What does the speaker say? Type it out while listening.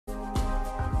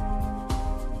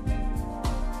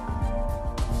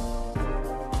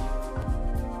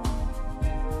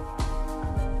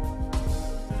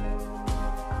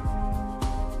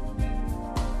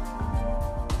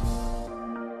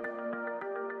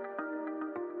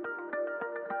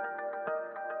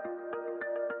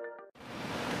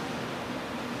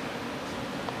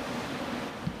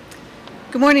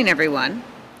Good morning, everyone.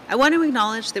 I want to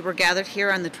acknowledge that we're gathered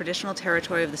here on the traditional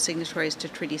territory of the signatories to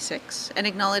Treaty 6 and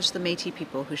acknowledge the Métis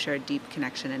people who share a deep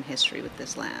connection and history with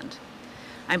this land.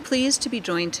 I'm pleased to be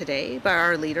joined today by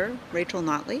our leader, Rachel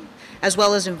Notley, as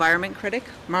well as environment critic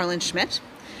Marlon Schmidt,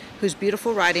 whose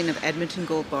beautiful riding of Edmonton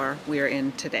Gold Bar we are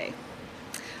in today.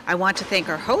 I want to thank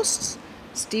our hosts,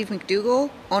 Steve McDougall,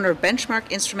 owner of Benchmark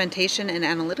Instrumentation and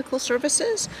Analytical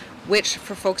Services, which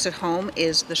for folks at home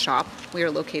is the shop we are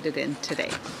located in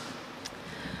today.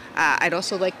 I'd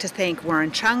also like to thank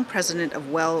Warren Chung, president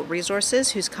of Well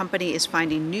Resources, whose company is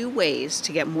finding new ways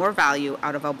to get more value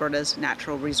out of Alberta's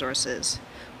natural resources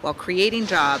while creating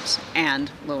jobs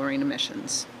and lowering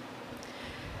emissions.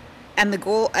 And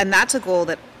that's a goal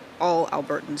that all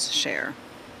Albertans share.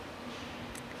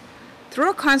 Through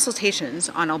our consultations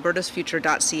on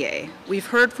albertasfuture.ca, we've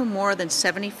heard from more than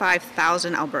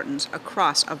 75,000 Albertans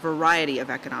across a variety of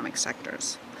economic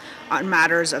sectors. On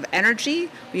matters of energy,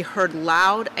 we heard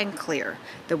loud and clear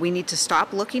that we need to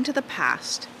stop looking to the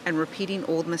past and repeating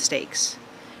old mistakes,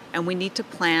 and we need to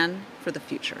plan for the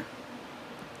future.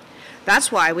 That's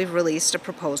why we've released a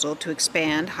proposal to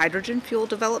expand hydrogen fuel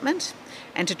development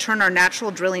and to turn our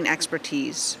natural drilling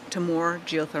expertise to more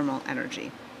geothermal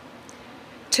energy.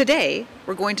 Today,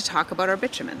 we're going to talk about our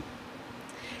bitumen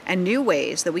and new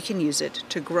ways that we can use it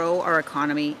to grow our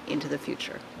economy into the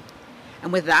future.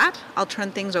 And with that, I'll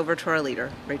turn things over to our leader,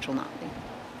 Rachel Notley.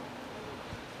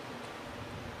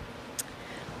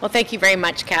 Well, thank you very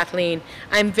much, Kathleen.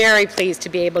 I'm very pleased to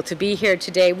be able to be here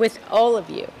today with all of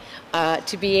you,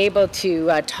 to be able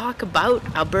to talk about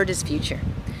Alberta's future.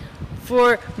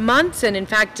 For months, and in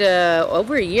fact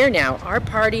over a year now, our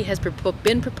party has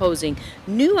been proposing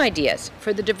new ideas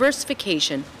for the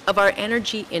diversification of our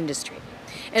energy industry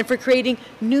and for creating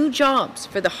new jobs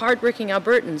for the hardworking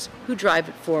Albertans who drive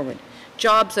it forward,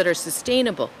 jobs that are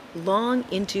sustainable long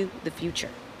into the future.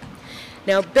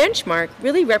 Now, Benchmark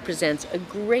really represents a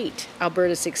great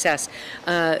Alberta success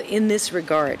in this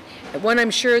regard, one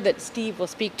I'm sure that Steve will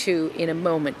speak to in a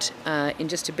moment, in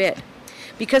just a bit.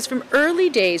 Because from early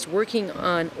days working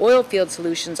on oil field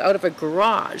solutions out of a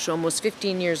garage almost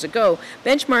 15 years ago,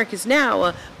 Benchmark is now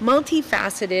a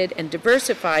multifaceted and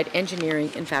diversified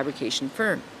engineering and fabrication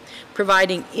firm,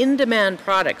 providing in-demand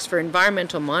products for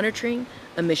environmental monitoring,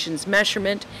 emissions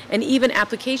measurement, and even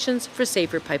applications for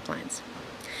safer pipelines.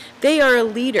 They are a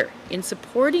leader in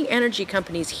supporting energy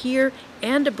companies here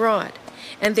and abroad,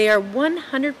 and they are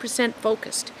 100%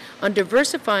 focused on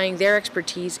diversifying their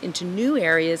expertise into new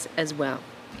areas as well,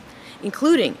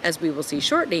 including, as we will see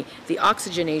shortly, the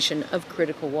oxygenation of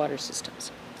critical water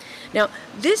systems. Now,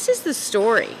 this is the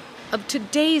story of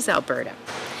today's Alberta,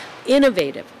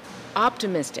 innovative,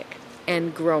 optimistic,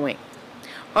 and growing.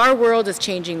 Our world is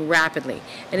changing rapidly,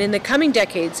 and in the coming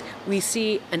decades, we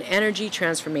see an energy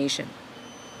transformation.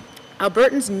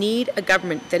 Albertans need a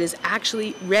government that is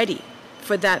actually ready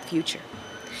for that future,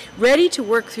 ready to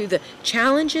work through the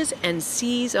challenges and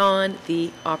seize on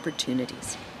the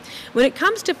opportunities. When it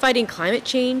comes to fighting climate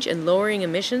change and lowering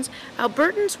emissions,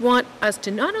 Albertans want us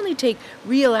to not only take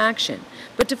real action,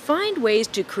 but to find ways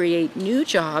to create new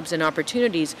jobs and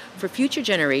opportunities for future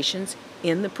generations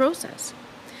in the process.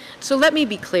 So let me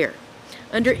be clear.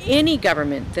 Under any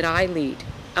government that I lead,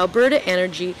 Alberta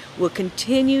Energy will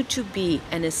continue to be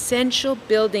an essential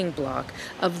building block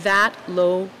of that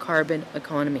low-carbon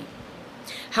economy.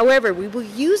 However, we will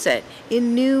use it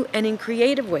in new and in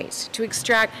creative ways to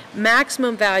extract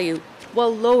maximum value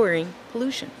while lowering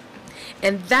pollution.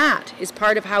 And that is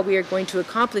part of how we are going to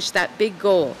accomplish that big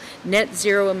goal, net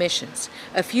zero emissions,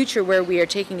 a future where we are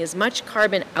taking as much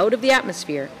carbon out of the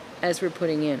atmosphere as we're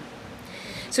putting in.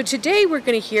 So today we're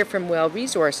going to hear from Well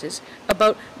Resources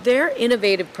about their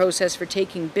innovative process for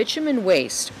taking bitumen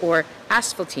waste, or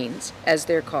asphaltenes as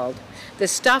they're called, the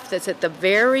stuff that's at the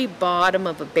very bottom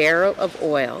of a barrel of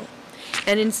oil,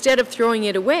 and instead of throwing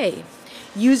it away,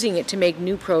 using it to make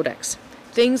new products,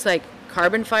 things like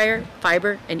carbon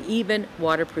fiber, and even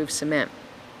waterproof cement.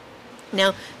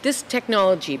 Now, this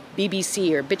technology,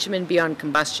 BBC, or bitumen beyond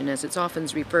combustion as it's often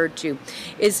referred to,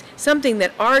 is something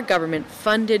that our government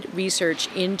funded research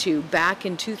into back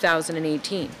in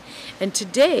 2018. And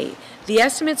today, the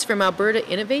estimates from Alberta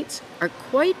Innovates are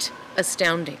quite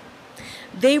astounding.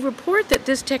 They report that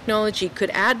this technology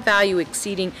could add value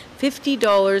exceeding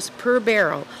 $50 per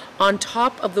barrel on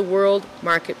top of the world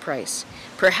market price,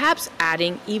 perhaps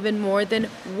adding even more than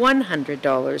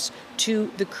 $100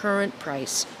 to the current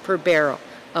price per barrel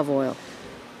of oil.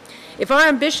 If our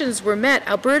ambitions were met,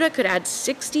 Alberta could add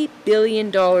 $60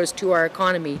 billion to our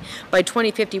economy by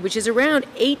 2050, which is around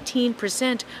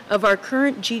 18% of our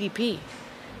current GDP.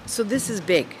 So this is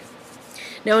big.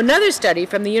 Now, another study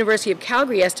from the University of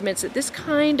Calgary estimates that this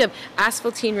kind of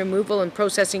asphaltene removal and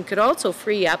processing could also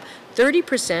free up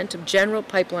 30% of general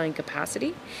pipeline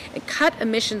capacity and cut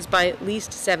emissions by at least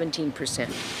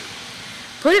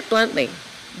 17%. Put it bluntly,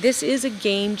 this is a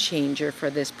game changer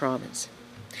for this province.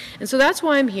 And so that's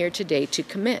why I'm here today to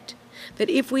commit that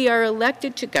if we are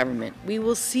elected to government, we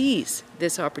will seize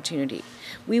this opportunity.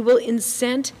 We will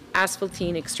incent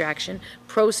asphaltene extraction,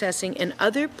 processing, and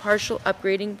other partial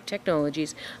upgrading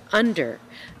technologies under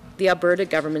the Alberta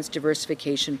government's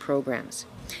diversification programs.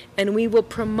 And we will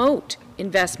promote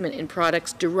investment in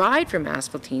products derived from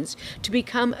asphaltenes to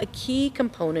become a key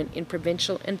component in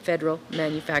provincial and federal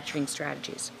manufacturing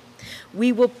strategies.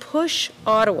 We will push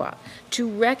Ottawa to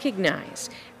recognize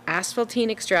asphaltene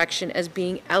extraction as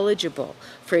being eligible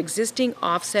for existing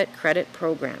offset credit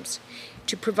programs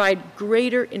to provide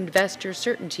greater investor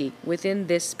certainty within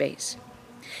this space.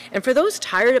 And for those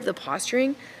tired of the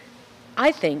posturing,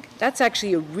 I think that's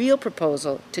actually a real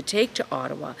proposal to take to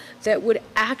Ottawa that would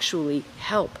actually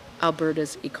help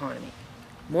Alberta's economy.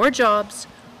 More jobs,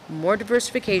 more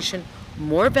diversification,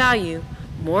 more value,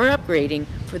 more upgrading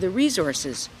for the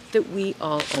resources that we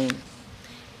all own.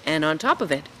 And on top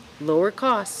of it, lower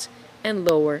costs and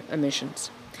lower emissions.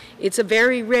 It's a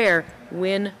very rare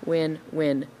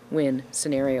win-win-win-win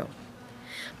scenario.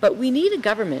 But we need a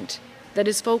government that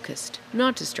is focused,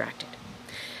 not distracted.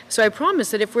 So I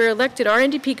promise that if we're elected, our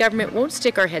NDP government won't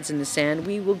stick our heads in the sand.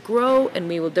 We will grow and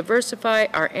we will diversify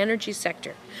our energy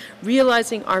sector,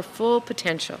 realizing our full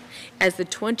potential as the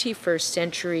 21st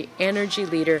century energy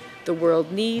leader the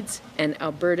world needs and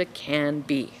Alberta can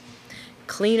be.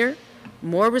 Cleaner,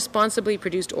 more responsibly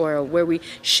produced oil, where we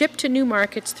ship to new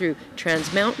markets through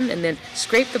Trans Mountain and then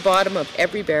scrape the bottom of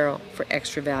every barrel for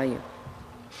extra value.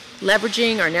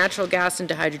 Leveraging our natural gas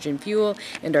into hydrogen fuel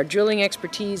and our drilling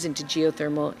expertise into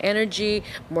geothermal energy,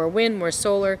 more wind, more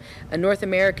solar, a North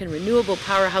American renewable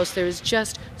powerhouse. There is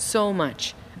just so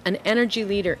much. An energy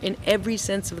leader in every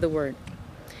sense of the word.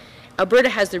 Alberta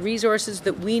has the resources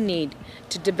that we need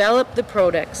to develop the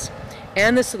products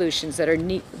and the solutions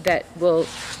that will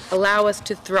allow us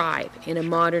to thrive in a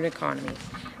modern economy,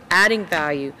 adding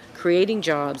value, creating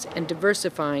jobs, and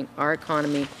diversifying our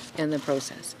economy in the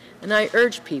process. And I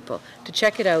urge people to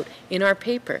check it out in our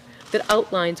paper that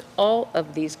outlines all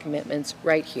of these commitments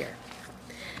right here.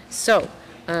 So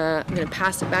I'm going to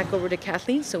pass it back over to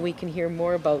Kathleen so we can hear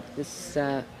more about this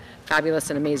fabulous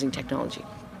and amazing technology.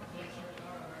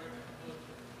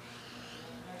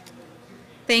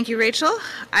 Thank you, Rachel.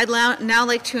 I'd now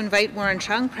like to invite Warren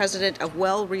Chung, President of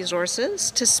Well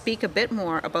Resources, to speak a bit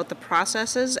more about the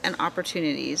processes and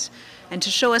opportunities and to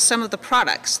show us some of the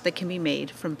products that can be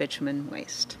made from bitumen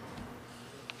waste.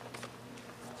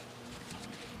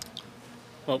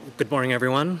 Well, good morning,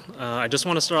 everyone. I just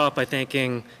want to start off by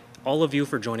thanking all of you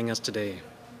for joining us today.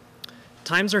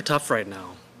 Times are tough right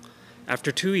now.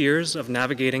 After 2 years of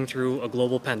navigating through a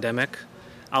global pandemic,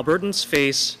 Albertans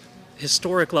face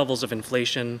historic levels of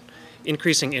inflation,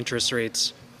 increasing interest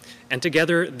rates, and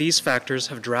together these factors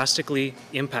have drastically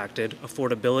impacted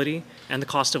affordability and the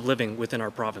cost of living within our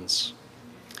province.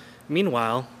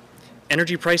 Meanwhile,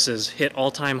 energy prices hit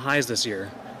all-time highs this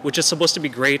year, which is supposed to be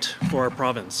great for our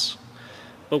province.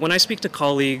 But when I speak to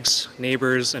colleagues,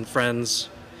 neighbors, and friends,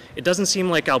 it doesn't seem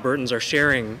like Albertans are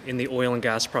sharing in the oil and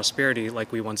gas prosperity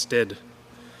like we once did.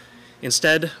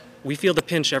 Instead, we feel the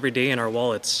pinch every day in our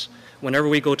wallets whenever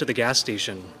we go to the gas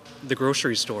station, the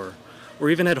grocery store, or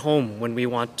even at home when we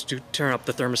want to turn up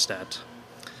the thermostat.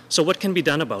 So what can be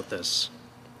done about this?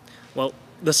 Well,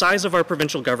 the size of our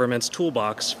provincial government's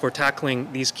toolbox for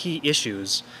tackling these key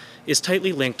issues is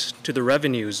tightly linked to the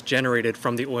revenues generated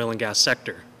from the oil and gas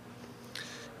sector.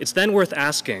 It's then worth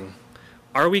asking,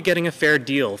 are we getting a fair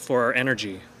deal for our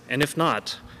energy? And if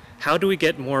not, how do we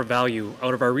get more value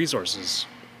out of our resources?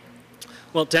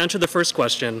 Well, to answer the first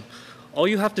question, all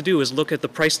you have to do is look at the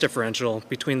price differential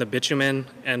between the bitumen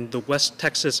and the West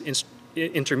Texas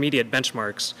Intermediate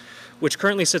benchmarks, which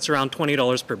currently sits around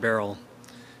 $20 per barrel,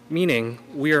 meaning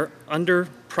we are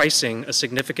underpricing a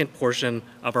significant portion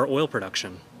of our oil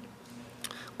production.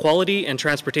 Quality and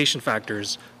transportation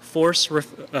factors force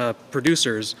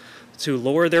producers to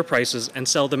lower their prices and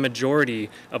sell the majority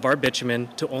of our bitumen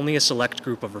to only a select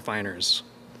group of refiners.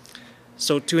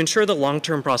 So to ensure the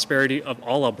long-term prosperity of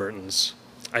all Albertans,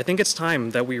 I think it's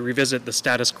time that we revisit the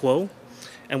status quo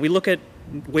and we look at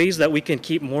ways that we can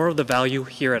keep more of the value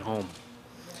here at home.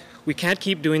 We can't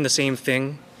keep doing the same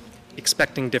thing,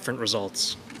 expecting different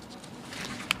results.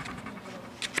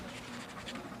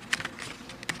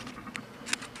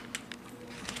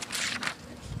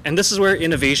 And this is where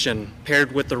innovation,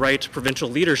 paired with the right provincial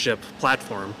leadership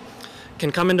platform,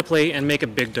 can come into play and make a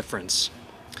big difference.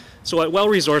 So at Well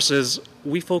Resources,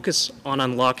 we focus on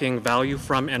unlocking value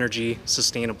from energy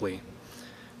sustainably.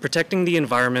 Protecting the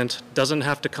environment doesn't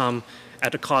have to come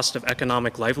at a cost of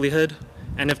economic livelihood,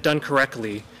 and if done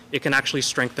correctly, it can actually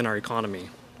strengthen our economy.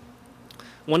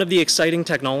 One of the exciting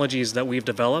technologies that we've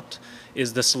developed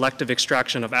is the selective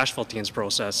extraction of asphaltenes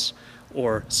process,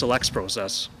 or SELEX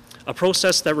process, a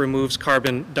process that removes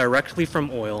carbon directly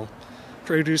from oil,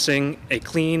 producing a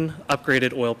clean,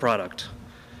 upgraded oil product.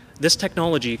 This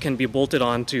technology can be bolted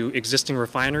on to existing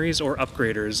refineries or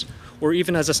upgraders, or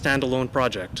even as a standalone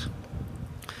project.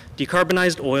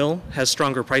 Decarbonized oil has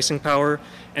stronger pricing power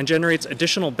and generates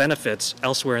additional benefits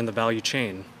elsewhere in the value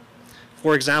chain.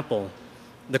 For example,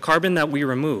 the carbon that we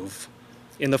remove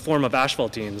in the form of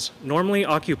asphaltenes normally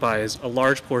occupies a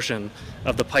large portion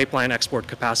of the pipeline export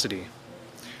capacity.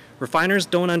 Refiners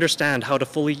don't understand how to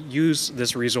fully use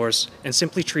this resource and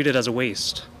simply treat it as a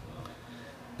waste.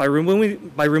 By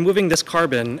removing this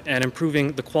carbon and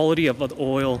improving the quality of the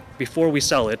oil before we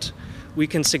sell it, we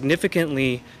can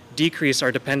significantly decrease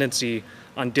our dependency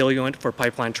on diluent for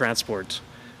pipeline transport,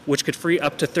 which could free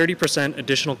up to 30%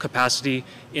 additional capacity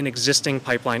in existing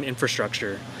pipeline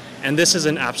infrastructure. And this is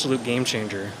an absolute game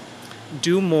changer.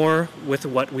 Do more with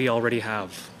what we already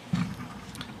have.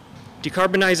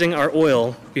 Decarbonizing our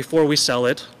oil before we sell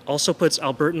it also puts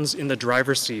Albertans in the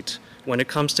driver's seat when it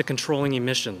comes to controlling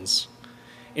emissions.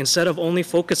 Instead of only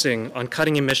focusing on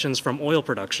cutting emissions from oil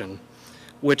production,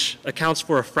 which accounts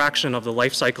for a fraction of the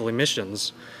life cycle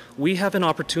emissions, we have an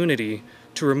opportunity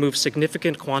to remove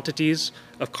significant quantities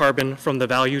of carbon from the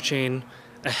value chain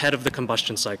ahead of the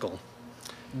combustion cycle.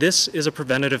 This is a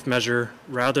preventative measure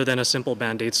rather than a simple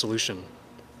Band-Aid solution.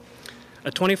 A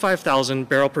 25,000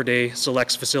 barrel per day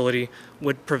SELEX facility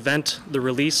would prevent the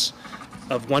release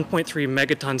of 1.3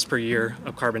 megatons per year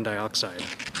of carbon dioxide.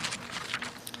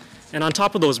 And on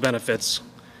top of those benefits,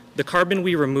 the carbon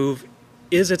we remove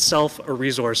is itself a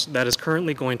resource that is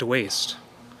currently going to waste.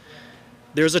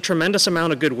 There's a tremendous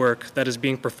amount of good work that is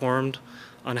being performed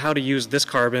on how to use this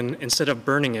carbon instead of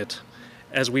burning it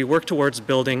as we work towards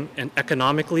building an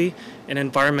economically and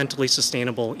environmentally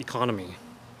sustainable economy.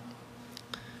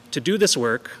 To do this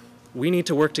work, we need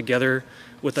to work together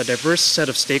with a diverse set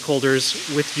of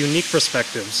stakeholders with unique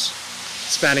perspectives,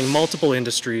 spanning multiple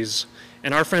industries,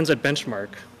 and our friends at Benchmark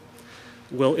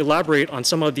will elaborate on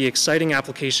some of the exciting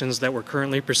applications that we're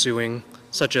currently pursuing,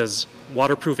 such as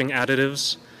waterproofing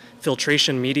additives,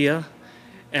 filtration media,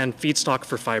 and feedstock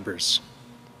for fibers.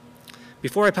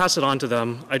 Before I pass it on to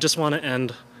them, I just want to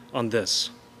end on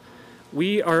this.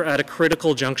 We are at a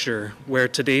critical juncture where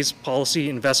today's policy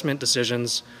investment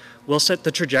decisions will set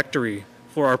the trajectory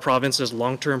for our province's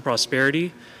long-term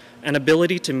prosperity and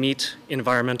ability to meet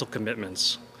environmental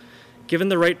commitments. Given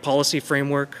the right policy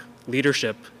framework,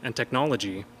 leadership, and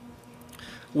technology,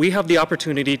 we have the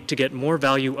opportunity to get more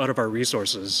value out of our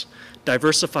resources,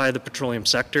 diversify the petroleum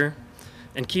sector,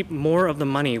 and keep more of the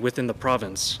money within the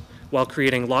province while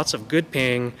creating lots of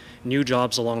good-paying new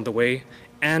jobs along the way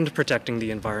and protecting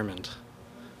the environment.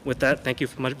 With that, thank you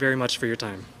very much for your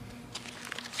time.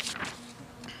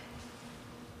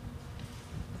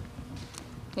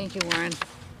 Thank you, Warren.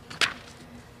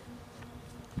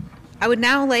 I would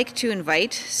now like to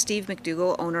invite Steve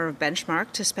McDougall, owner of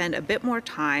Benchmark, to spend a bit more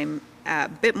time,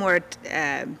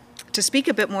 to speak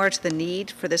a bit more to the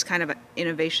need for this kind of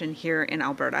innovation here in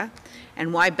Alberta,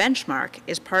 and why Benchmark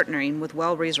is partnering with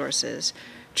Well Resources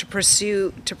to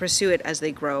pursue it as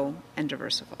they grow and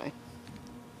diversify.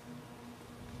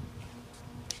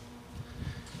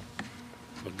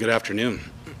 Well, good afternoon.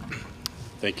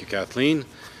 Thank you, Kathleen.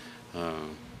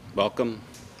 Welcome,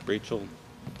 Rachel,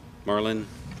 Marlon,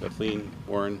 Kathleen,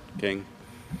 Warren, King.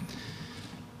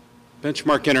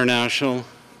 Benchmark International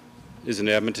is an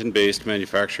Edmonton-based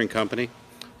manufacturing company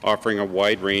offering a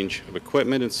wide range of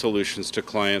equipment and solutions to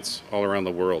clients all around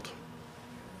the world.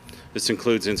 This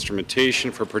includes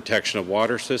instrumentation for protection of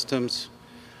water systems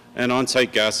and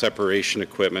on-site gas separation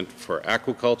equipment for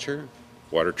aquaculture,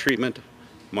 water treatment,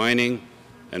 mining,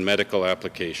 and medical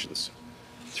applications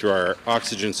through our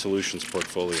oxygen solutions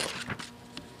portfolio.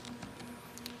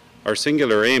 Our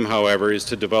singular aim, however, is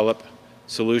to develop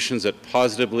solutions that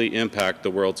positively impact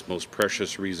the world's most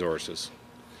precious resources.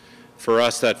 For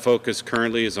us, that focus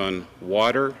currently is on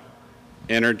water,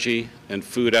 energy, and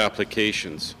food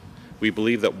applications. We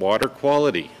believe that water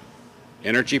quality,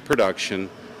 energy production,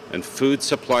 and food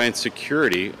supply and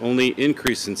security only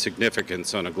increase in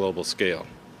significance on a global scale.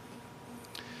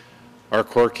 Our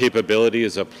core capability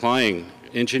is applying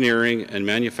engineering and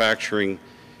manufacturing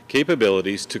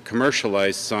capabilities to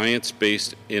commercialize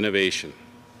science-based innovation.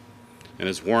 And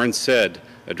as Warren said,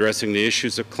 Addressing the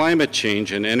issues of climate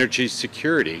change and energy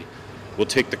security will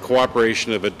take the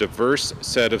cooperation of a diverse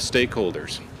set of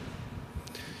stakeholders.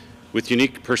 With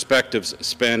unique perspectives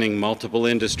spanning multiple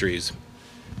industries.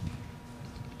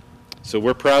 So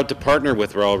we're proud to partner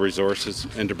with Raw Resources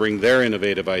and to bring their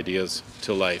innovative ideas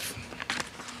to life.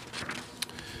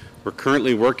 We're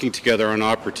currently working together on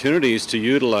opportunities to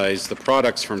utilize the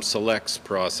products from Select's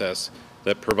process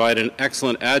that provide an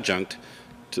excellent adjunct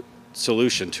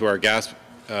solution to our gas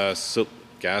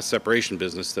separation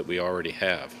business that we already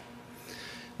have.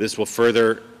 This will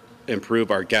further improve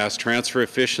our gas transfer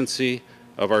efficiency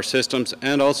of our systems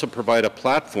and also provide a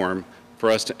platform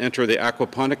for us to enter the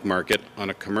aquaponic market on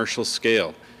a commercial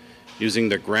scale using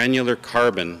the granular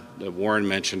carbon that Warren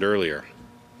mentioned earlier.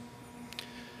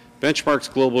 Benchmark's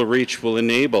global reach will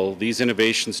enable these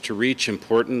innovations to reach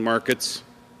important markets,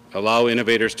 allow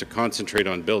innovators to concentrate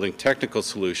on building technical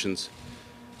solutions,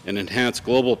 and enhance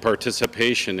global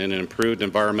participation in improved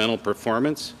environmental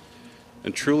performance,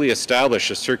 and truly establish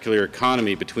a circular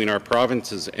economy between our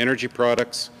province's energy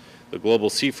products, the global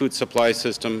seafood supply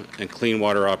system, and clean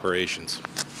water operations.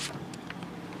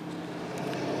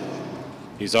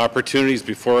 These opportunities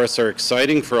before us are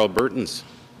exciting for Albertans.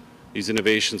 These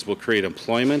innovations will create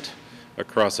employment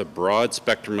across a broad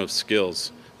spectrum of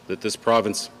skills that this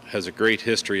province has a great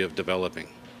history of developing.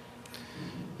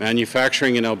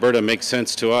 Manufacturing in Alberta makes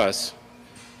sense to us,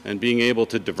 and being able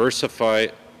to diversify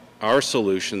our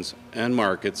solutions and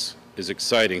markets is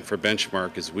exciting for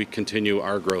Benchmark as we continue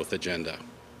our growth agenda.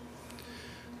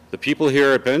 The people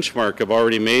here at Benchmark have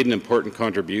already made an important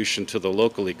contribution to the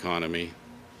local economy.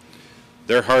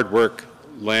 Their hard work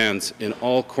lands in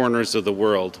all corners of the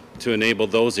world to enable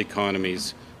those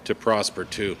economies to prosper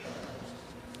too.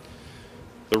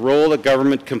 The role that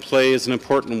government can play is an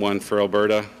important one for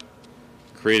Alberta.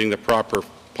 Creating the proper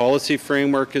policy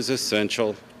framework is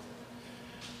essential.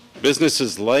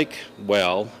 Businesses like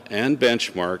WELL and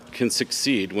Benchmark can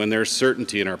succeed when there's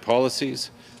certainty in our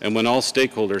policies and when all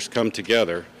stakeholders come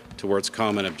together towards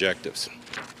common objectives.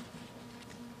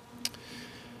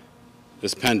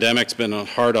 This pandemic's been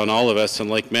hard on all of us, and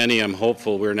like many, I'm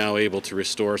hopeful we're now able to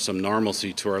restore some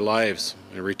normalcy to our lives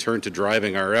and return to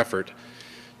driving our effort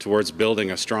towards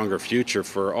building a stronger future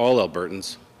for all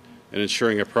Albertans and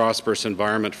ensuring a prosperous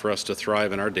environment for us to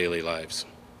thrive in our daily lives.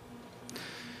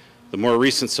 The more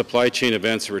recent supply chain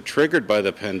events that were triggered by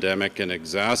the pandemic and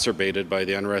exacerbated by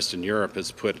the unrest in Europe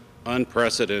has put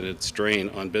unprecedented strain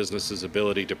on businesses'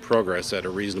 ability to progress at a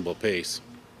reasonable pace.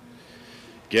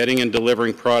 Getting and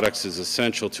delivering products is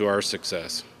essential to our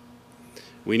success.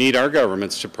 We need our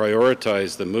governments to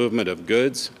prioritize the movement of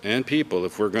goods and people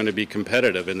if we're going to be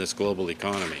competitive in this global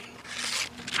economy.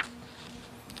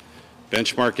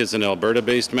 Benchmark is an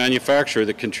Alberta-based manufacturer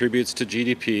that contributes to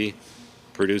GDP,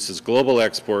 produces global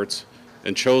exports,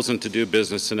 and chosen to do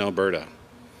business in Alberta.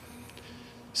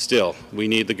 Still, we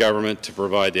need the government to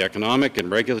provide the economic and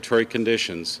regulatory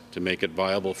conditions to make it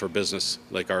viable for business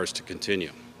like ours to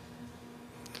continue.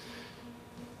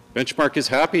 Benchmark is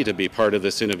happy to be part of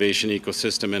this innovation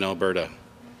ecosystem in Alberta.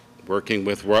 Working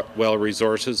with WELL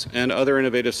Resources and other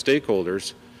innovative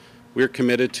stakeholders, we are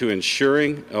committed to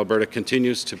ensuring Alberta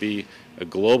continues to be a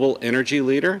global energy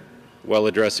leader while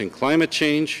addressing climate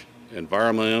change,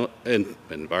 environmental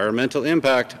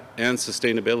impact, and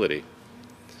sustainability.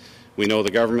 We know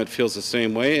the government feels the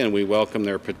same way, and we welcome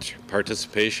their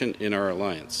participation in our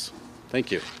alliance.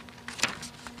 Thank you.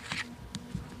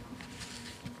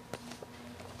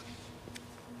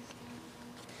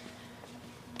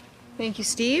 Thank you,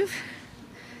 Steve.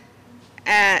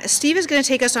 Steve is going to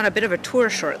take us on a bit of a tour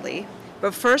shortly,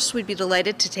 but first we'd be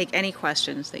delighted to take any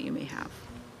questions that you may have.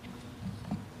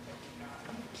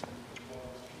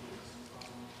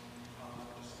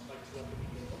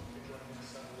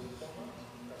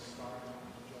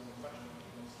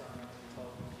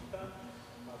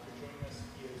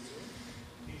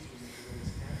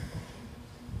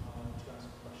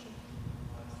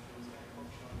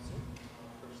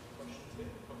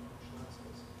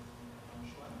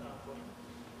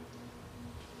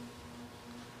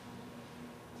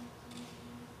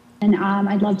 And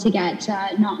I'd love to get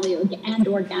Notley and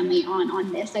or Ganley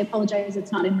on this. I apologize,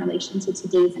 it's not in relation to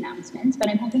today's announcements, but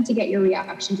I'm hoping to get your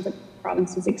reaction to the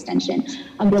province's extension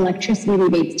of the electricity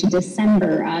rebates to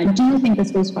December. Do you think this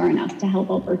goes far enough to help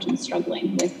Albertans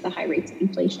struggling with the high rates of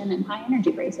inflation and high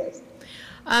energy prices?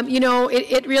 You know,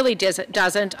 it really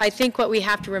doesn't. I think what we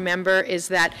have to remember is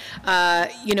that,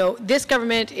 you know, this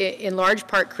government in large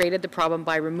part created the problem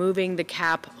by removing the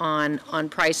cap on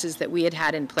prices that we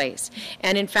had in place.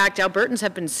 And in fact, Albertans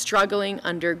have been struggling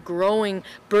under growing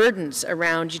burdens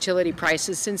around utility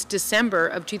prices since December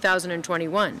of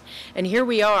 2021. And here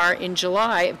we are in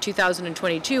July of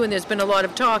 2022, and there's been a lot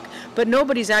of talk, but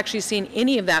nobody's actually seen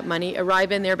any of that money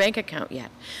arrive in their bank account yet.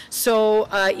 So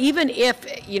even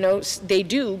if, you know, they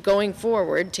do going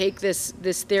forward take this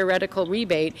theoretical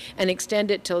rebate and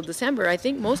extend it till December, I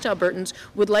think most Albertans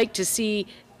would like to see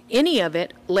any of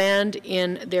it land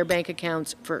in their bank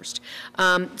accounts first.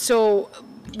 So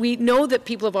we know that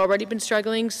people have already been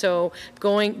struggling, so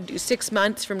going 6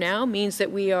 months from now means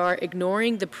that we are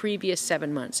ignoring the previous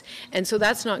 7 months. And so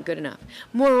that's not good enough.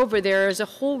 Moreover, there is a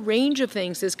whole range of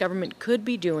things this government could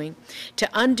be doing to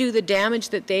undo the damage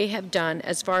that they have done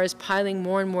as far as piling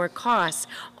more and more costs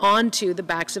onto the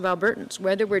backs of Albertans,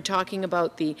 whether we're talking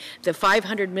about the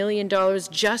 $500 million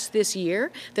just this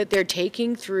year that they're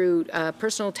taking through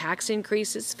personal tax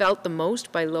increases felt the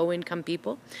most by low-income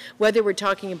people, whether we're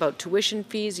talking about tuition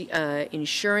fees,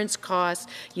 insurance costs,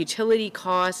 utility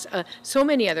costs, so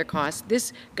many other costs.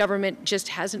 This government just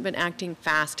hasn't been acting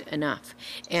fast enough.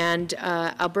 And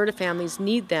Alberta families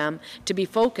need them to be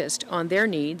focused on their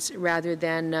needs rather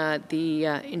than the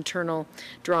internal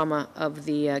drama of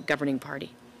the governing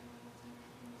party.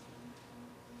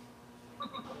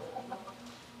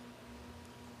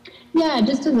 Yeah,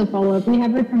 just as a follow-up, we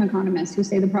have heard from economists who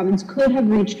say the province could have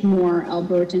reached more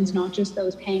Albertans, not just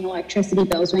those paying electricity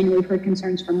bills. I know we've heard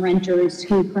concerns from renters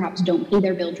who perhaps don't pay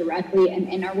their bill directly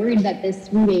and are worried that this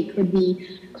rebate could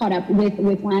be caught up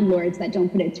with landlords that don't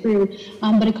put it through.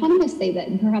 But economists say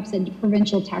that perhaps a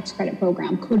provincial tax credit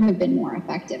program could have been more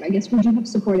effective. I guess, would you have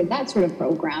supported that sort of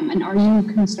program? And are you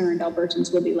concerned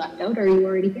Albertans will be left out, or are you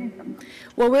already hearing from them?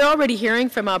 Well, we're already hearing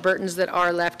from Albertans that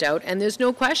are left out, and there's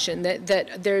no question that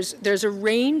there's a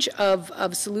range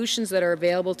of solutions that are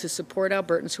available to support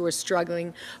Albertans who are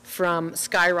struggling from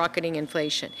skyrocketing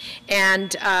inflation.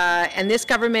 And this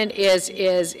government is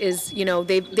you know,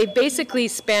 they've basically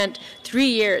spent 3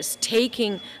 years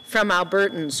taking from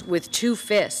Albertans with 2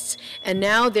 fists, and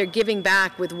now they're giving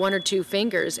back with 1 or 2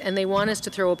 fingers, and they want us to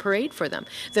throw a parade for them.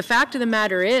 The fact of the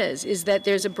matter is that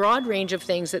there's a broad range of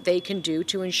things that they can do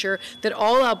to ensure that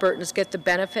all Albertans get the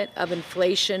benefit of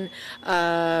inflation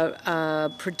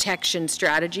protection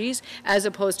strategies, as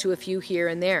opposed to a few here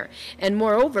and there. And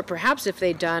moreover, perhaps if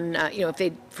they'd done, you know, if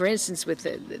they, for instance, with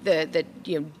the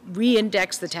you know,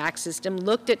 re-indexed the tax system,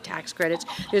 looked at tax credits,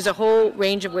 there's a whole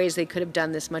range of ways they could have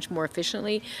done this much more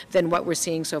efficiently than what we're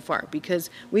seeing so far, because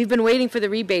we've been waiting for the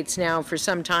rebates now for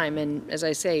some time, and as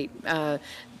I say,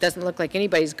 doesn't look like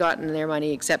anybody's gotten their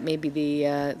money except maybe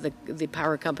the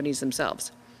power companies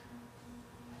themselves.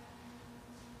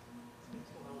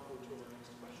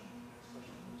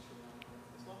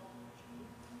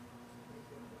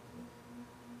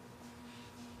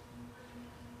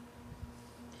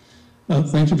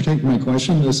 Thank you for taking my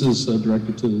question. This is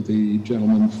directed to the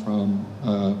gentleman from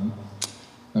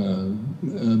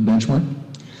Benchmark.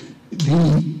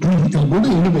 The Alberta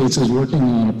Innovates is working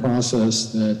on a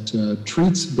process that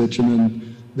treats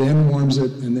bitumen, then warms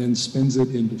it, and then spins it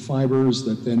into fibers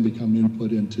that then become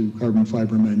input into carbon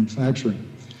fiber manufacturing.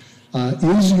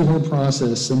 Is your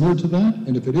process similar to that?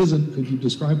 And if it isn't, could you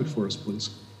describe it for us,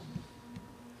 please?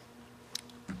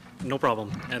 No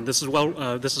problem. And this is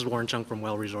Warren Chung from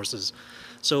Well Resources.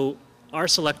 So our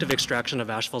selective extraction of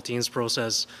asphaltenes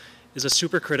process is a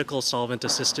supercritical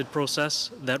solvent-assisted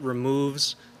process that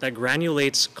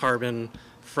granulates carbon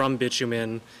from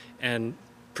bitumen and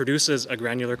produces a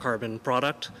granular carbon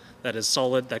product that is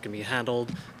solid, that can be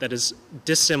handled, that is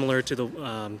dissimilar to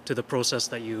the process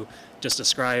that you just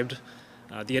described.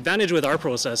 The advantage with our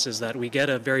process is that we get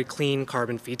a very clean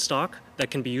carbon feedstock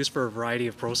that can be used for a variety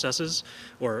of processes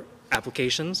or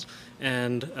applications.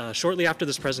 And shortly after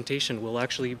this presentation, we'll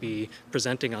actually be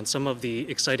presenting on some of the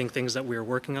exciting things that we're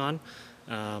working on.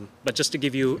 But just to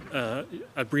give you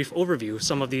a brief overview,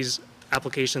 some of these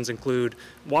applications include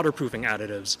waterproofing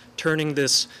additives, turning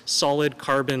this solid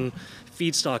carbon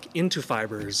feedstock into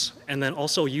fibers, and then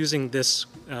also using this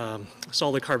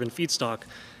solid carbon feedstock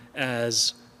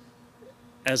as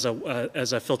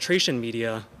a filtration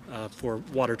media for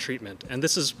water treatment. And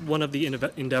this is one of the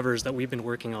endeavors that we've been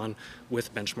working on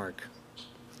with Benchmark.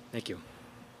 Thank you.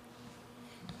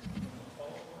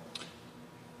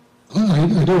 I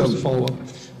do have a follow-up.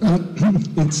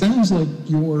 It sounds like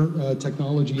your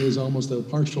technology is almost a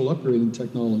partial upgrading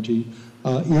technology.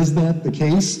 Is that the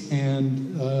case?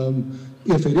 And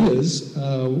if it is,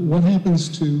 what happens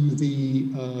to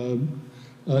the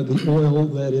the oil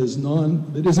that isn't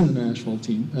an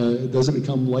asphaltene? Does it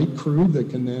become light crude that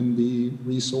can then be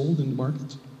resold into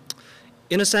markets?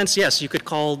 In a sense, yes, you could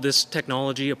call this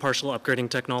technology a partial upgrading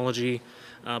technology,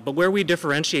 but where we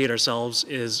differentiate ourselves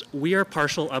is we are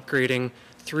partial upgrading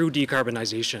through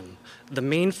decarbonization. The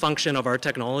main function of our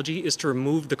technology is to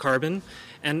remove the carbon,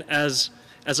 and as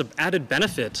an added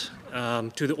benefit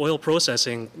to the oil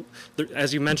processing,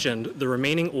 as you mentioned, the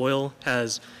remaining oil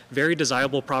has very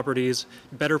desirable properties,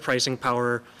 better pricing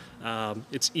power.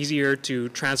 It's easier to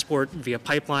transport via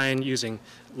pipeline using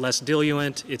less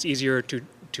diluent. It's easier to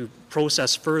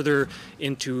process further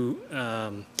into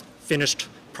finished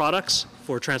products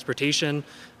for transportation,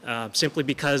 simply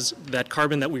because that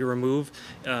carbon that we remove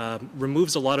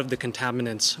removes a lot of the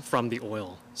contaminants from the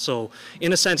oil. So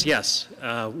in a sense, yes,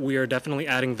 we are definitely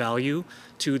adding value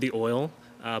to the oil,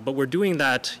 but we're doing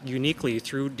that uniquely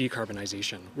through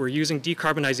decarbonization. We're using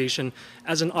decarbonization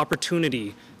as an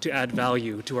opportunity to add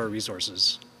value to our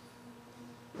resources.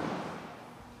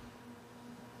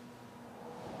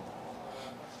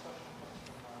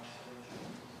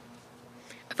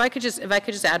 If I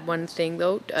could just add one thing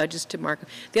though, just to mark.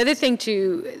 The other thing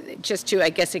to I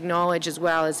guess acknowledge as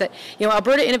well is that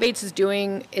Alberta Innovates is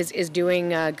doing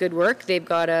good work. They've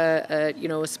got a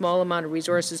small amount of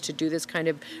resources to do this kind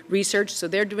of research, so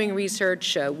they're doing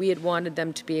research. We had wanted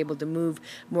them to be able to move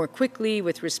more quickly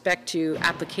with respect to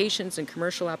applications and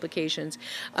commercial applications,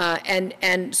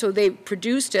 and so they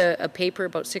produced a paper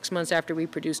about 6 months after we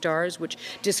produced ours, which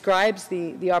describes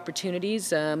the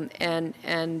opportunities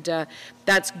and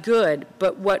that's good,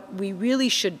 but what we really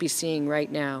should be seeing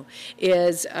right now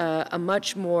is a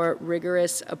much more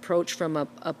rigorous approach from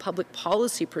a public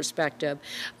policy perspective,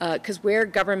 because where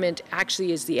government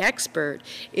actually is the expert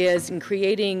is in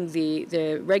creating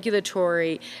the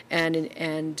regulatory and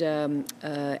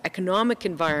economic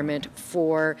environment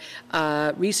for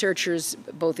researchers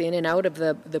both in and out of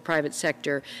the private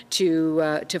sector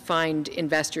to find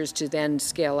investors to then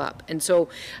scale up. And so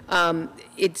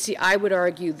I would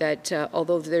argue that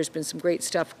although there's been some great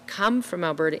stuff come from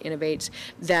Alberta Innovates,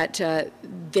 that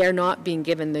they're not being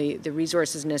given the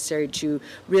resources necessary to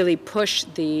really push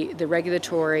the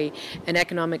regulatory and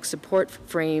economic support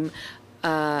frame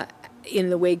in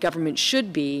the way government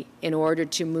should be in order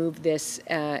to move this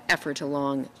effort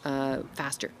along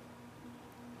faster.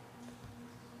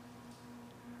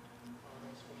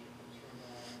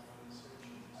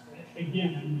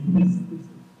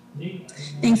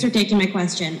 Thanks for taking my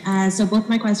question. So both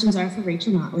my questions are for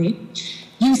Rachel Notley.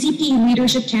 UCP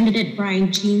leadership candidate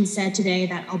Brian Jean said today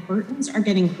that Albertans are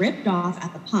getting ripped off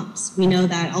at the pumps. We know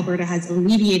that Alberta has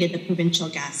alleviated the provincial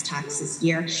gas tax this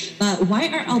year, but why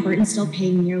are Albertans still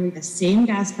paying nearly the same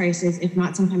gas prices, if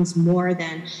not sometimes more,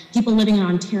 than people living in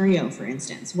Ontario, for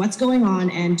instance? What's going on,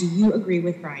 and do you agree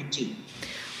with Brian Jean?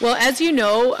 Well, as you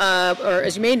know, or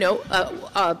as you may know,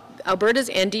 Alberta's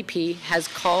NDP has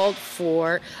called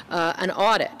for an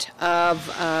audit of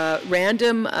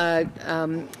random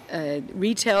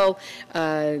retail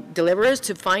deliverers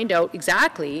to find out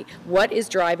exactly what is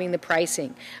driving the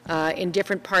pricing in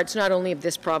different parts, not only of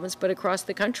this province, but across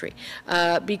the country.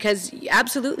 Because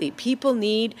absolutely, people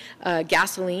need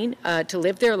gasoline to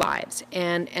live their lives.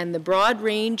 And the broad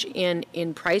range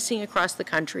in pricing across the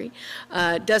country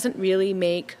doesn't really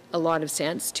make a lot of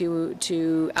sense to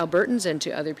Albertans and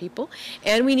to other people.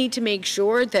 And we need to make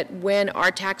sure that when our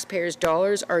taxpayers'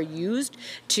 dollars are used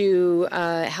to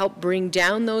help bring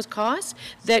down those costs,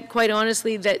 that quite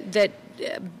honestly, that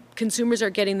consumers are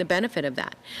getting the benefit of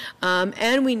that.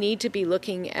 And we need to be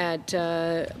looking at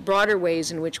broader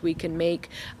ways in which we can make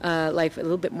life a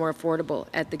little bit more affordable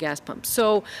at the gas pump.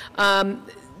 So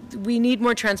we need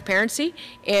more transparency,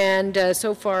 and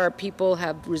so far people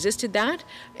have resisted that,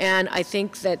 and I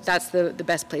think that that's the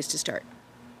best place to start.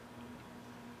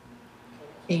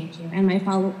 Thank you. And my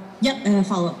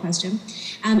follow-up question.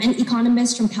 An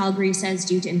economist from Calgary says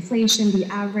due to inflation, the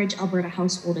average Alberta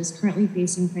household is currently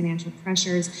facing financial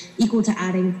pressures equal to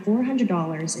adding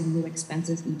 $400 in new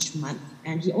expenses each month.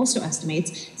 And he also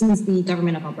estimates, since the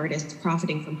government of Alberta is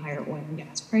profiting from higher oil and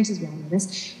gas prices, we all know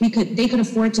this, they could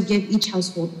afford to give each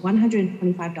household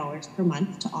 $125 per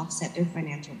month to offset their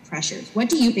financial pressures. What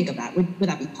do you think of that? Would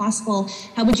that be possible?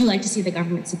 How would you like to see the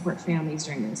government support families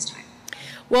during this time?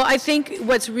 Well, I think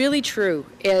what's really true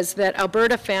is that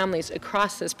Alberta families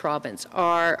across this province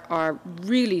are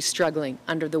really struggling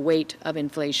under the weight of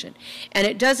inflation. And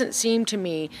it doesn't seem to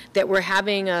me that we're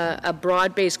having a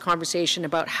broad-based conversation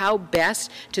about how best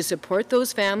to support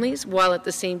those families while at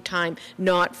the same time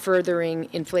not furthering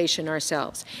inflation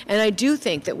ourselves. And I do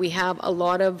think that we have a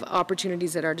lot of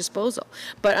opportunities at our disposal.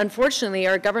 But unfortunately,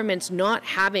 our government's not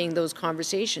having those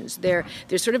conversations. They're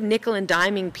sort of nickel and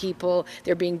diming people.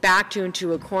 They're being backed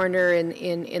into a corner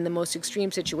in the most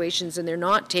extreme situations, and they're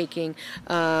not taking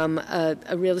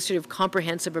a real sort of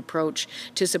comprehensive approach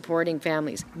to supporting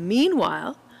families.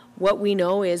 Meanwhile, what we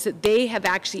know is that they have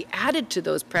actually added to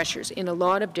those pressures in a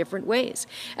lot of different ways.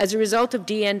 As a result of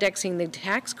de-indexing the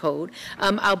tax code,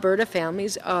 Alberta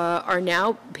families are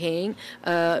now paying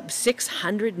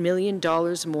 $600 million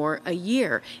more a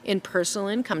year in personal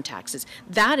income taxes.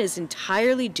 That is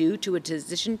entirely due to a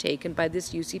decision taken by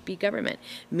this UCP government.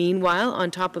 Meanwhile, on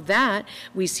top of that,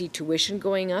 we see tuition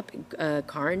going up,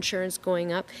 car insurance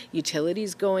going up,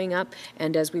 utilities going up,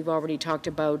 and as we've already talked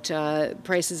about,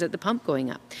 prices at the pump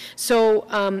going up. So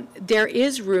there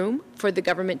is room for the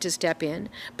government to step in,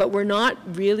 but we're not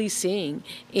really seeing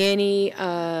any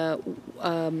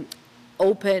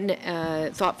open,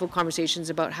 thoughtful conversations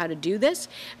about how to do this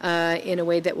in a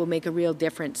way that will make a real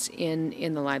difference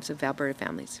in the lives of Alberta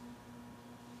families.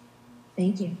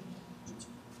 Thank you.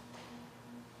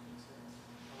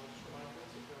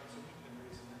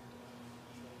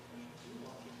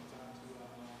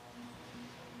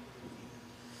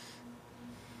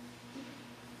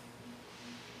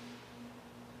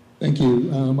 Thank you.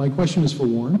 My question is for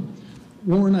Warren.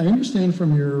 Warren, I understand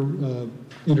from your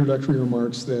introductory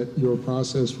remarks that your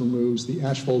process removes the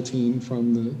asphaltene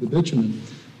from the bitumen,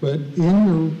 but in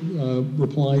your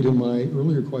reply to my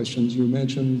earlier questions, you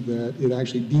mentioned that it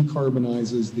actually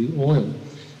decarbonizes the oil,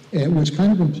 and which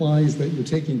kind of implies that you're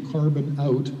taking carbon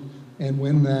out, and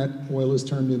when that oil is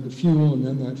turned into fuel and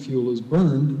then that fuel is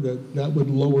burned, that would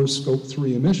lower Scope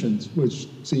 3 emissions, which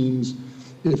seems,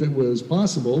 if it was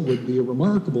possible, would be a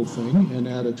remarkable thing and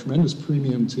add a tremendous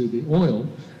premium to the oil.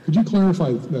 Could you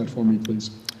clarify that for me, please?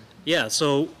 Yeah,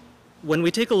 so when we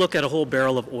take a look at a whole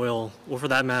barrel of oil, or for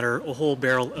that matter, a whole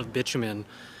barrel of bitumen,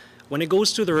 when it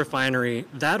goes to the refinery,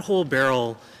 that whole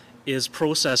barrel is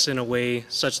processed in a way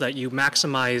such that you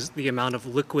maximize the amount of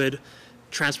liquid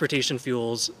transportation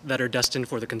fuels that are destined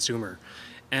for the consumer.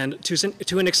 And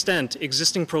to an extent,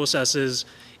 existing processes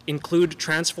include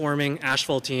transforming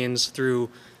asphaltenes through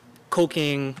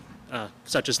coking,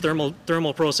 such as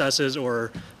thermal processes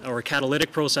or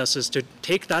catalytic processes, to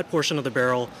take that portion of the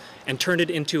barrel and turn it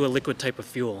into a liquid type of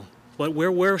fuel. But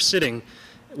where we're sitting,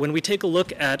 when we take a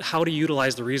look at how to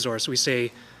utilize the resource, we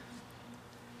say,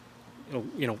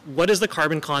 what is the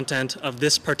carbon content of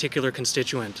this particular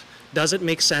constituent? Does it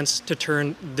make sense to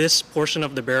turn this portion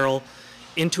of the barrel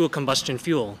into a combustion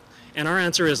fuel? And our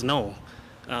answer is no.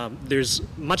 There's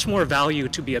much more value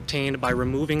to be obtained by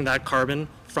removing that carbon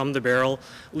from the barrel,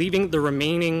 leaving the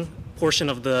remaining portion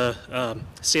of the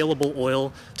saleable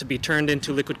oil to be turned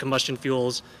into liquid combustion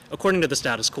fuels according to the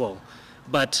status quo.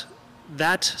 But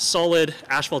that solid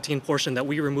asphaltene portion that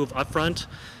we remove upfront,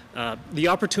 the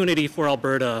opportunity for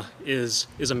Alberta is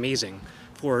amazing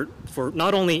for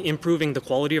not only improving the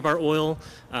quality of our oil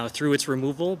through its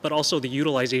removal, but also the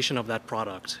utilization of that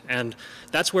product. And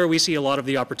that's where we see a lot of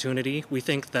the opportunity. We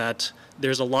think that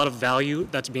there's a lot of value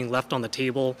that's being left on the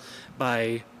table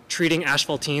by treating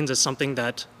asphaltenes as something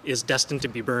that is destined to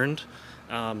be burned.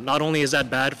 Not only is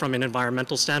that bad from an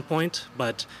environmental standpoint,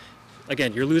 but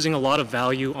again, you're losing a lot of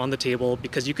value on the table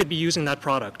because you could be using that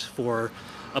product for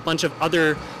a bunch of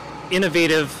other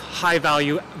innovative, high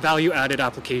value added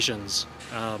applications.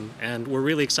 And we're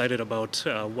really excited about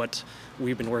what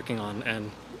we've been working on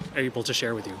and are able to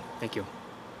share with you. Thank you.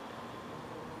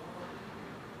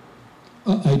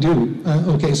 I do.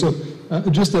 Okay, so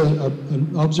just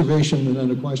an observation and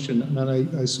then a question.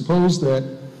 And I suppose that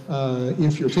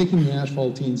if you're taking the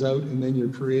asphaltenes out and then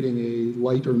you're creating a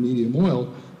light or medium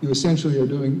oil, you essentially are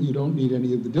you don't need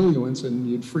any of the diluents, and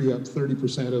you'd free up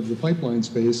 30% of the pipeline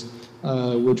space,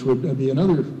 which would be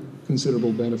another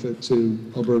considerable benefit to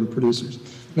Alberta producers.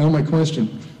 Now my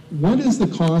question, what is the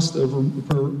cost of,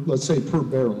 let's say per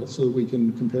barrel, so that we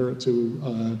can compare it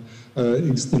to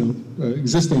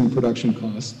existing production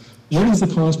costs, what is the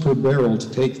cost per barrel to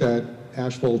take that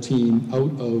asphaltene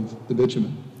out of the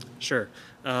bitumen? Sure.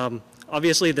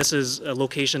 Obviously, this is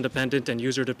location dependent and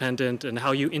user dependent and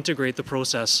how you integrate the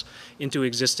process into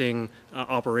existing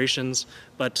operations.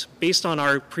 But based on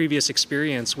our previous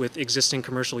experience with existing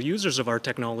commercial users of our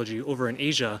technology over in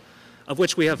Asia, of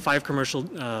which we have 5 commercial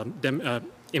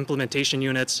implementation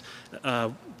units,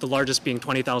 the largest being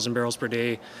 20,000 barrels per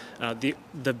day.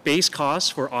 The base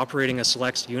cost for operating a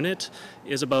Select unit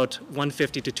is about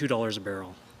 $1.50 to $2 a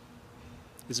barrel.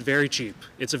 It's very cheap.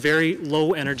 It's a very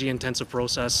low energy intensive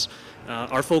process.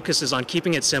 Our focus is on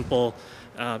keeping it simple,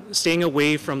 staying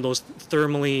away from those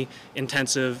thermally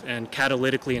intensive and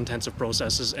catalytically intensive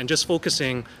processes, and just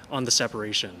focusing on the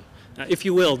separation. If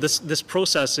you will, this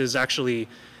process is actually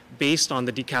based on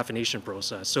the decaffeination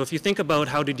process. So if you think about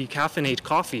how to decaffeinate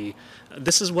coffee,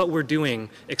 this is what we're doing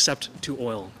except to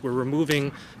oil. We're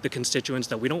removing the constituents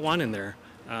that we don't want in there,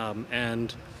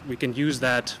 and we can use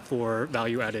that for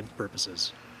value-added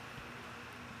purposes.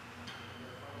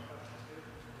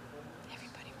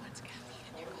 Everybody wants caffeine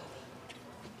in their coffee.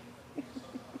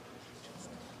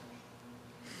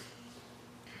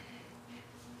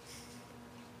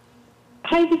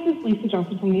 Hi, this is Lisa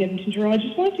Johnson from the Edmonton Journal. I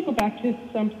just wanted to go back to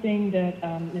something that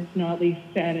Ms. Notley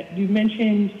said. You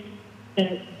mentioned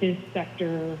that this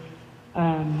sector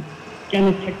and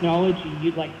this technology,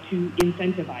 you'd like to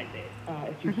incentivize it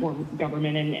if you form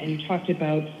government, and you talked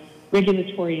about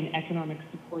regulatory and economic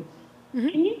support.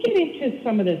 Can you get into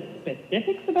some of the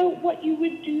specifics about what you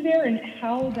would do there, and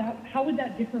how would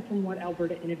that differ from what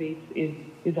Alberta Innovates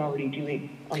is already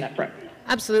doing on that front?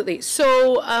 Absolutely.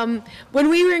 So when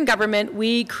we were in government,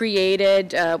 we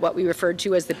created what we referred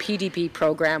to as the PDP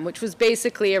program, which was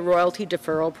basically a royalty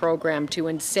deferral program to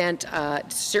incent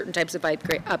certain types of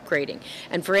upgrading.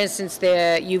 And for instance,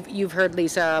 you've heard,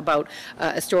 Lisa, about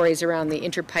stories around the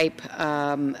interpipe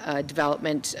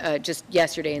development just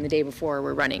yesterday and the day before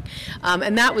we're running.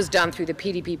 And that was done through the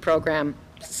PDP program,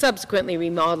 subsequently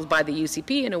remodeled by the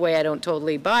UCP in a way I don't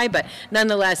totally buy, but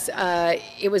nonetheless,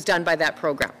 it was done by that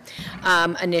program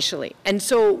initially. And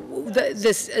so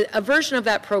a version of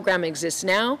that program exists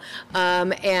now,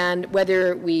 and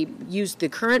whether we use the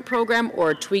current program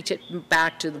or tweaked it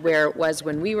back to where it was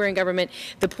when we were in government,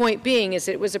 the point being is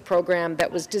it was a program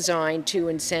that was designed to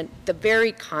incent the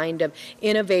very kind of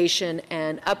innovation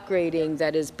and upgrading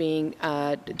that is being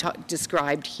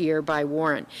described here by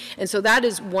Warren. And so that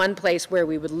is one place where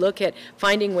we would look at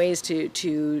finding ways to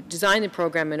design the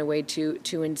program in a way to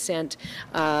incent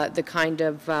the kind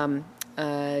of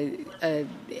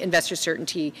investor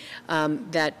certainty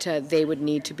that they would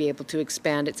need to be able to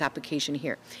expand its application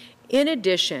here. In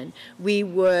addition, we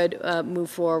would move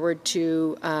forward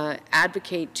to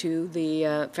advocate to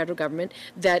the federal government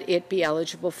that it be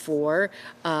eligible for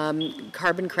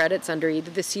carbon credits under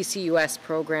either the CCUS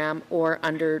program or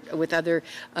with other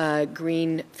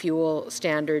green fuel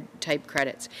standard type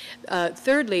credits.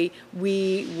 Thirdly,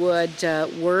 we would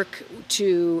work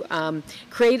to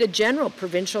create a general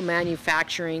provincial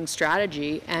manufacturing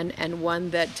strategy and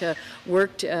one that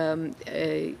worked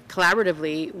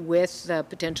collaboratively with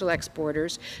potential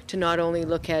exporters to not only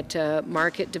look at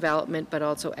market development but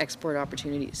also export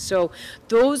opportunities. So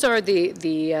those are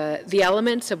the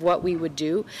elements of what we would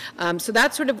do. So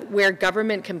that's sort of where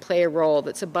government can play a role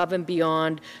that's above and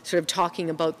beyond sort of talking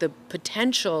about the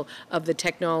potential of the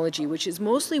technology, which is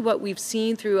mostly what we've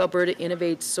seen through Alberta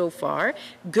Innovates so far.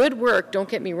 Good work, don't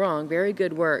get me wrong, very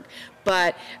good work.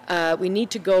 But we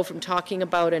need to go from talking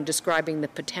about and describing the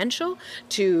potential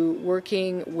to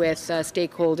working with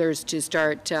stakeholders to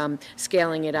start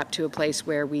scaling it up to a place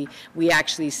where we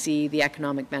actually see the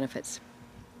economic benefits.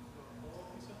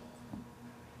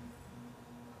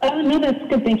 No, that's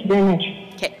good. Thank you very much.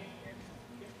 Okay.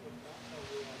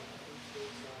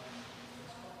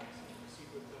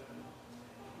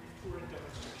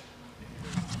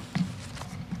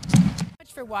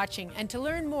 For watching, and to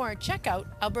learn more, check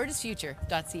out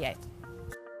albertasfuture.ca.